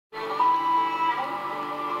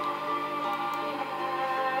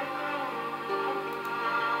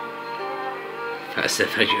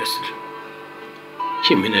Felsefe gözlüm.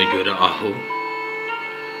 Kimine göre ahu,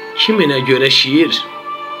 kimine göre şiir.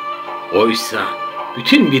 Oysa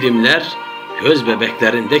bütün bilimler göz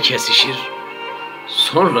bebeklerinde kesişir,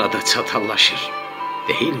 sonra da çatallaşır.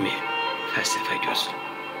 Değil mi felsefe gözlüm?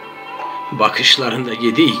 Bakışlarında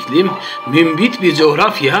 7 iklim, mümbit bir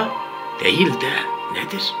coğrafya değil de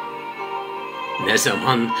nedir? Ne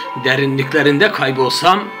zaman derinliklerinde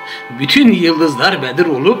kaybolsam, bütün yıldızlar bedir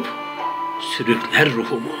olup sürükler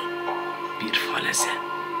ruhumu bir faleze.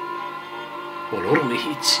 Olur mu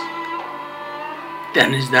hiç?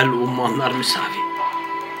 Denizlerle ummanlar müsavi.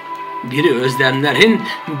 Biri özlemlerin,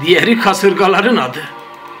 diğeri kasırgaların adı.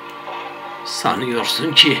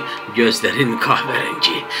 Sanıyorsun ki gözlerin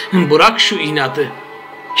kahverengi. Bırak şu inadı.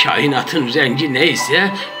 Kainatın rengi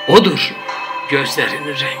neyse odur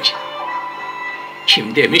gözlerinin rengi.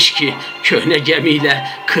 Kim demiş ki köhne gemiyle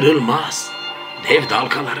kırılmaz dev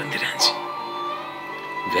dalgaların direnci?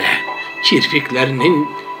 Ve kirpiklerinin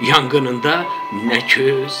yangınında ne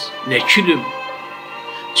köz ne külüm,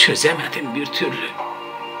 çözemedim bir türlü.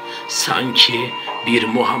 Sanki bir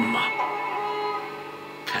muamma.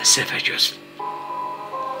 Felsefe gözlüm.